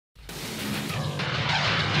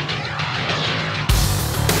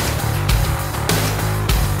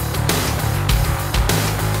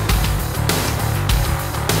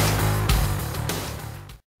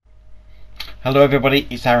Hello everybody,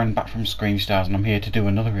 it's Aaron back from Screenstars, and I'm here to do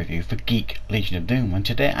another review for Geek Legion of Doom. And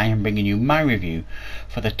today I am bringing you my review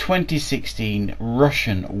for the 2016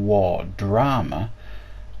 Russian war drama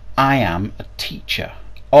I Am a Teacher,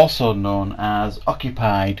 also known as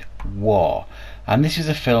Occupied War. And this is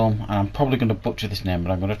a film, and I'm probably going to butcher this name,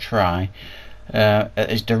 but I'm going to try.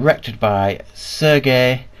 It's directed by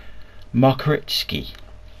Sergei Mokritsky.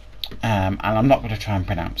 And I'm not going to try and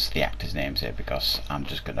pronounce the actors' names here because I'm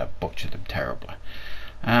just going to butcher them terribly.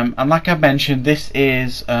 And like I mentioned, this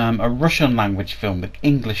is a Russian language film with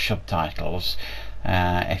English subtitles.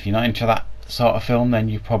 If you're not into that sort of film, then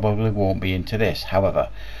you probably won't be into this. However,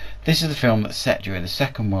 this is a film that's set during the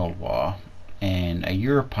Second World War in a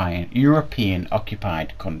European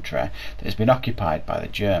occupied country that has been occupied by the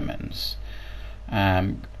Germans.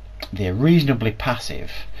 They're reasonably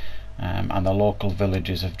passive. And the local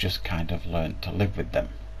villagers have just kind of learnt to live with them.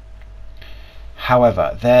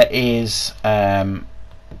 However, there is the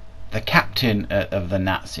captain of the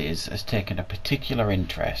Nazis has taken a particular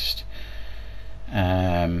interest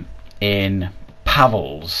in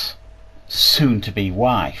Pavel's soon-to-be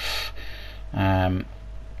wife, Anna,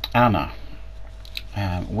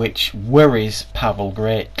 which worries Pavel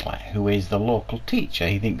greatly, who is the local teacher.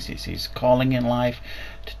 He thinks it's his calling in life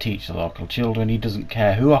to teach the local children. He doesn't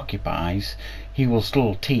care who occupies, he will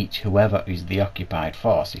still teach whoever is the occupied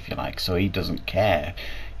force, if you like, so he doesn't care.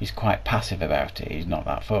 He's quite passive about it, he's not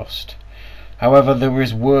that fussed. However, there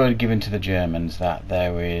is word given to the Germans that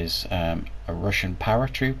there is a Russian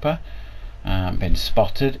paratrooper been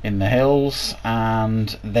spotted in the hills,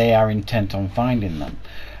 and they are intent on finding them.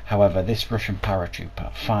 However, this Russian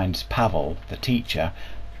paratrooper finds Pavel, the teacher,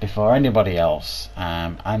 before anybody else,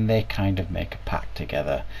 and they kind of make a pact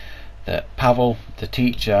together that Pavel, the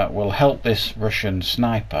teacher, will help this Russian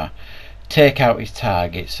sniper take out his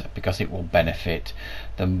targets because it will benefit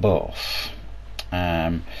them both.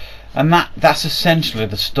 And that's essentially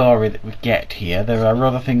the story that we get here. There are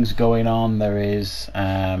other things going on. There is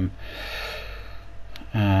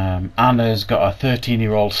Anna's got a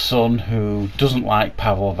 13-year-old son who doesn't like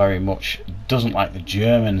Pavel very much, doesn't like the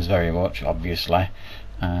Germans very much, obviously,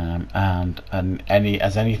 and any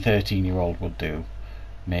 13-year-old would do,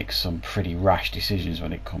 makes some pretty rash decisions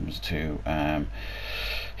when it comes to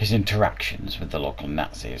his interactions with the local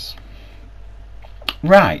Nazis.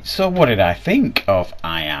 Right, so what did I think of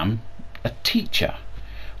I Am a Teacher?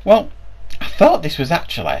 Well, I thought this was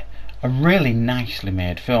actually a really nicely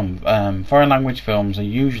made film. Foreign language films are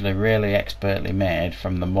usually really expertly made,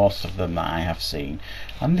 from the most of them that I have seen,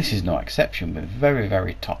 and this is no exception, with very,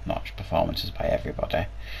 very top-notch performances by everybody.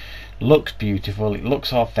 Looks beautiful, it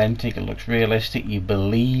looks authentic, it looks realistic. You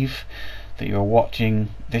believe that you're watching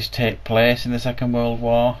this take place in the Second World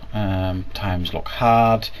War. Times look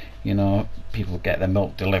hard, you know, people get their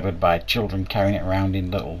milk delivered by children carrying it around in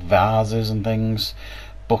little vases and things,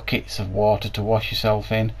 buckets of water to wash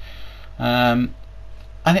yourself in. And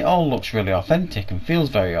it all looks really authentic and feels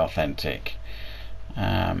very authentic.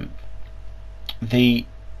 The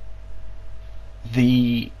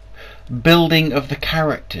building of the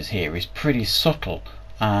characters here is pretty subtle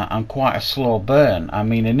and quite a slow burn. I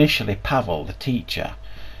mean, initially Pavel, the teacher,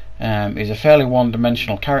 is a fairly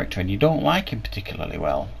one-dimensional character, and you don't like him particularly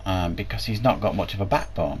well because he's not got much of a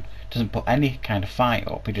backbone. Doesn't put any kind of fight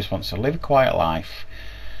up. He just wants to live a quiet life,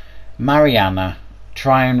 marry Anna,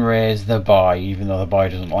 try and raise the boy even though the boy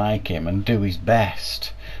doesn't like him, and do his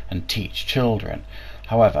best and teach children.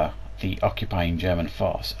 However, the occupying German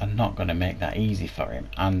force are not going to make that easy for him,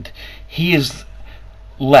 and he is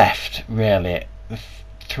left really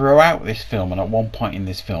throughout this film, and at one point in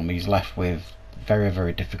this film he's left with very,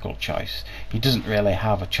 very difficult choice. He doesn't really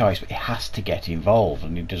have a choice, but he has to get involved,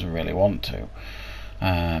 and he doesn't really want to,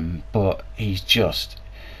 but he's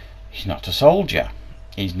not a soldier.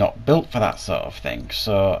 He's not built for that sort of thing,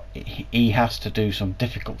 so he has to do some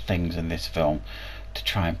difficult things in this film to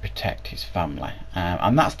try and protect his family,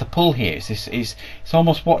 and that's the pull here. It's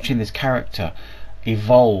almost watching this character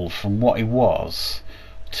evolve from what he was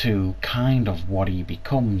to kind of what he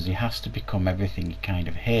becomes. He has to become everything he kind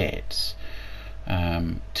of hates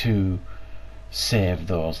to save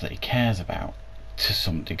those that he cares about to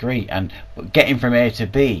some degree, but getting from A to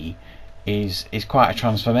B is quite a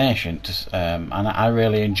transformation and I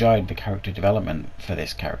really enjoyed the character development for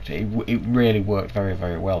this character. It really worked very,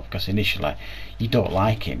 very well, because initially you don't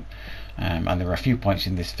like him, and there are a few points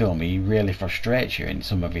in this film he really frustrates you in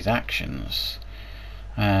some of his actions.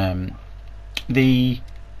 The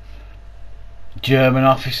German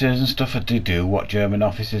officers and stuff do what German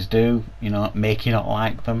officers do, you know, make you not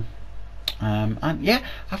like them. And yeah,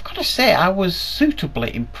 I've got to say I was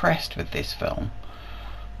suitably impressed with this film.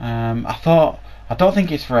 I don't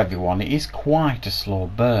think it's for everyone. It is quite a slow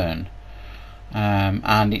burn,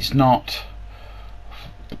 and it's not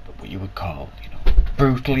what you would call,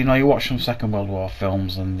 brutal. You watch some Second World War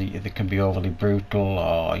films and they can be overly brutal,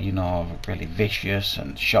 or really vicious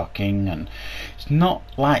and shocking, and it's not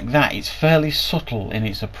like that. It's fairly subtle in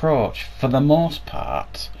its approach for the most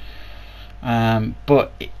part,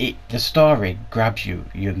 but the story grabs you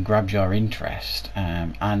and grabs your interest,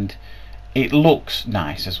 and it looks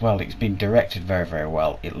nice as well. It's been directed very, very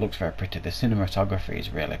well. It looks very pretty. The cinematography is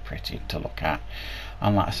really pretty to look at.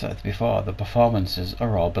 And like I said before, the performances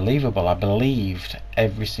are all believable. I believed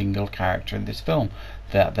every single character in this film,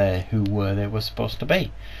 that they were supposed to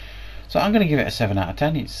be. So I'm going to give it a 7 out of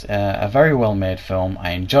 10. It's a very well made film.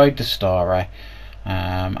 I enjoyed the story,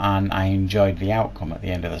 and I enjoyed the outcome at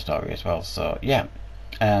the end of the story as well. So yeah,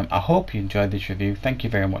 I hope you enjoyed this review. Thank you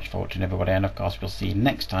very much for watching, everybody, and of course we'll see you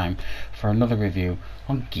next time for another review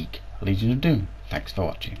on Geek Legion of Doom. Thanks for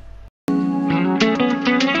watching.